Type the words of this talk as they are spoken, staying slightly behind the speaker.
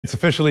It's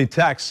officially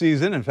tax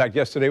season. In fact,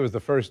 yesterday was the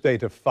first day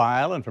to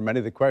file, and for many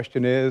the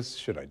question is,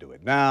 should I do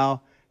it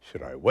now?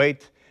 Should I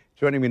wait?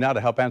 Joining me now to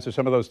help answer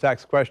some of those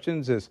tax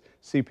questions is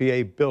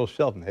CPA Bill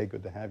Shelton. Hey,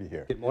 good to have you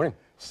here. Good morning.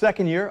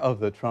 Second year of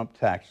the Trump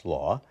tax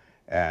law,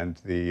 and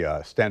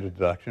the standard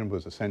deduction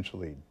was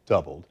essentially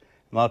doubled.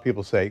 A lot of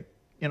people say,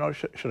 you know,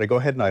 should I go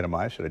ahead and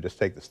itemize? Should I just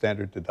take the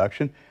standard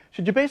deduction?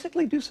 Should you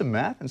basically do some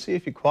math and see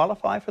if you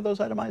qualify for those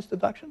itemized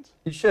deductions?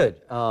 You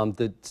should.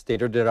 The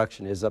standard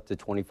deduction is up to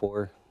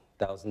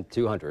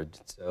 $24,200.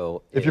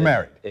 So if you're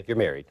married. If you're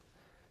married.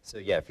 So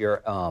yeah, if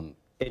you're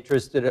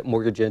interested at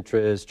mortgage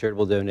interest,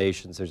 charitable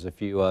donations, there's a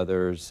few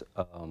others.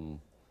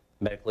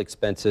 Medical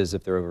expenses,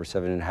 if they're over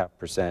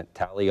 7.5%,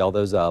 tally all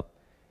those up.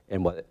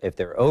 And if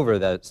they're over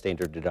that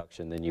standard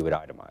deduction, then you would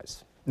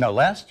itemize. Now,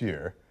 last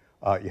year,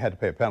 you had to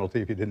pay a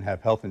penalty if you didn't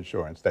have health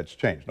insurance. That's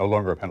changed. No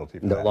longer a penalty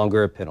for that. No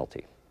longer a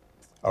penalty.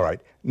 All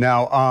right.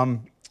 Now,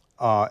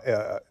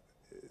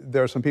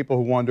 there are some people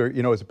who wonder,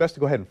 you know, is it best to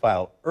go ahead and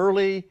file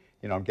early?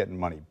 You know, I'm getting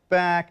money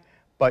back.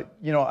 But,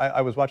 you know,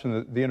 I was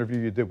watching the interview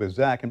you did with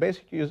Zach, and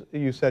basically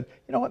you said,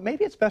 you know what,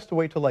 maybe it's best to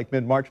wait till like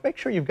mid-March. Make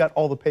sure you've got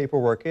all the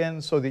paperwork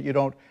in so that you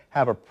don't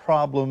have a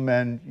problem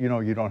and, you know,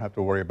 you don't have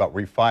to worry about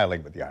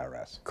refiling with the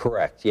IRS.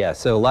 Correct, yeah.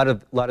 So a lot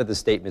of the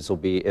statements will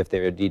be, if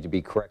they need to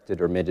be corrected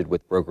or amended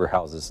with broker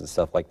houses and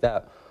stuff like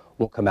that,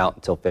 won't come out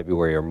until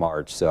February or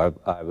March. So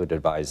I would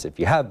advise, if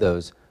you have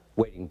those,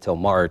 waiting until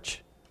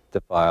March to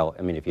file.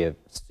 I mean, if you have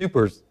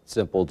super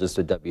simple, just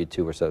a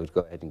W-2 or so,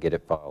 go ahead and get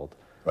it filed.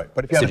 Right,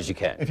 but if as soon as you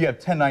can. If you have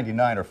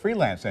 1099 or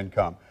freelance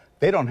income,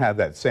 they don't have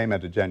that same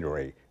end of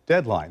January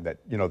deadline that,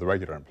 you know, the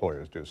regular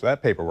employers do. So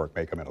that paperwork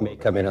may come in a little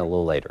bit later. In a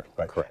little later.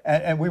 Right. Correct.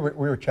 And we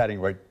were chatting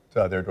right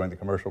there during the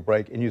commercial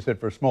break, and you said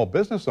for small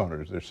business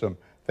owners, there's some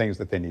things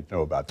that they need to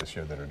know about this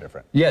year that are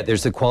different. Yeah,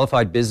 there's the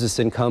qualified business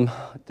income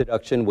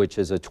deduction, which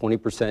is a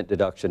 20%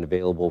 deduction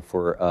available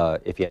for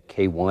if you had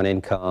K-1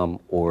 income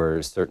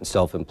or certain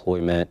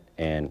self-employment,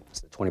 and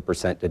it's a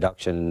 20%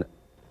 deduction.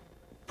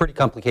 Pretty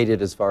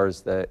complicated as far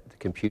as the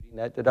computing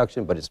that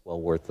deduction, but it's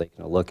well worth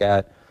taking a look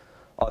at.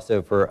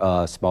 Also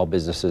for small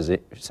businesses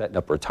setting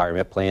up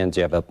retirement plans,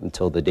 you have up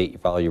until the date you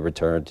file your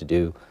return to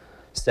do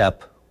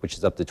SEP, which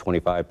is up to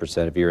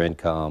 25% of your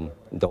income.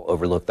 Don't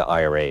overlook the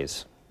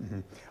IRAs. Mm-hmm.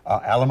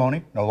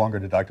 Alimony, no longer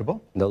deductible?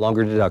 No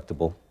longer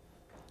deductible,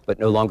 but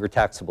no longer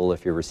taxable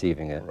if you're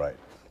receiving it. Right.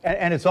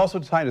 And it's also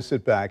time to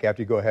sit back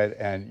after you go ahead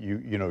and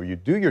you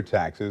do your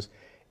taxes.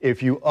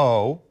 If you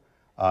owe,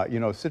 you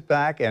know, sit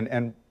back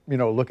and you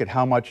know, look at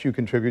how much you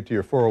contribute to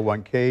your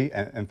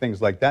 401k and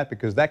things like that,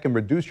 because that can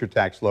reduce your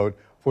tax load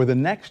for the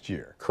next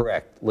year.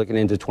 Correct. Looking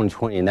into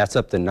 2020, and that's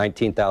up to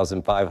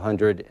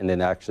 $19,500, and then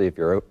actually if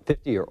you're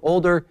 50 or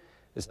older,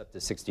 it's up to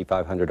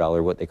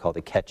 $6,500, what they call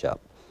the catch-up.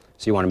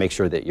 So you want to make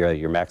sure that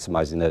you're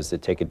maximizing those to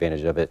take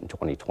advantage of it in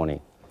 2020.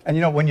 And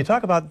you know, when you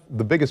talk about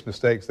the biggest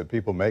mistakes that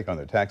people make on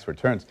their tax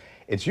returns,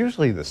 it's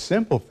usually the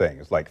simple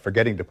things like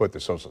forgetting to put the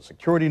Social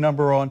Security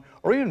number on,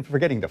 or even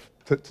forgetting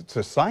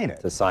to sign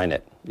it. To sign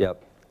it,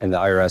 yep. And the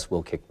IRS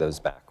will kick those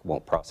back,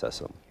 won't process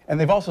them. And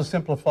they've also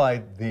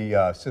simplified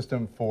the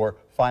system for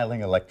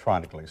filing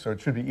electronically, so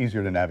it should be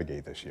easier to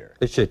navigate this year.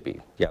 It should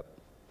be, yep.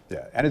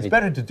 Yeah, and it's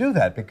better to do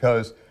that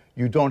because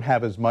you don't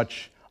have as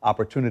much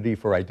opportunity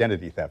for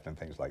identity theft and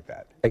things like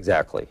that.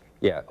 Exactly,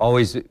 yeah.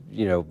 Always,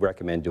 you know,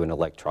 recommend doing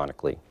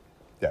electronically.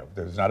 Yeah,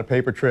 there's not a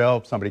paper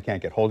trail. Somebody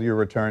can't get hold of your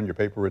return, your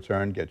paper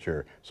return, get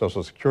your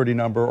Social Security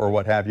number or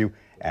what have you,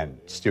 and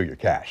steal your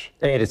cash.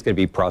 And it's going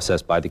to be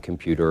processed by the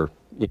computer,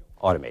 you know,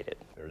 automated.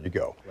 There you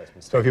go.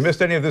 So if you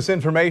missed any of this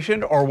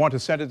information or want to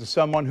send it to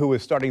someone who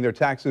is starting their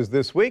taxes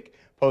this week,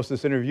 post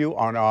this interview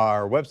on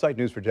our website,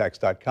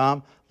 newsforjax.com,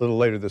 a little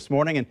later this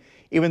morning. And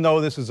even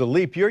though this is a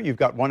leap year, you've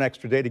got one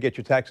extra day to get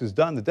your taxes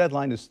done. The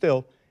deadline is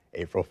still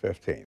April 15th.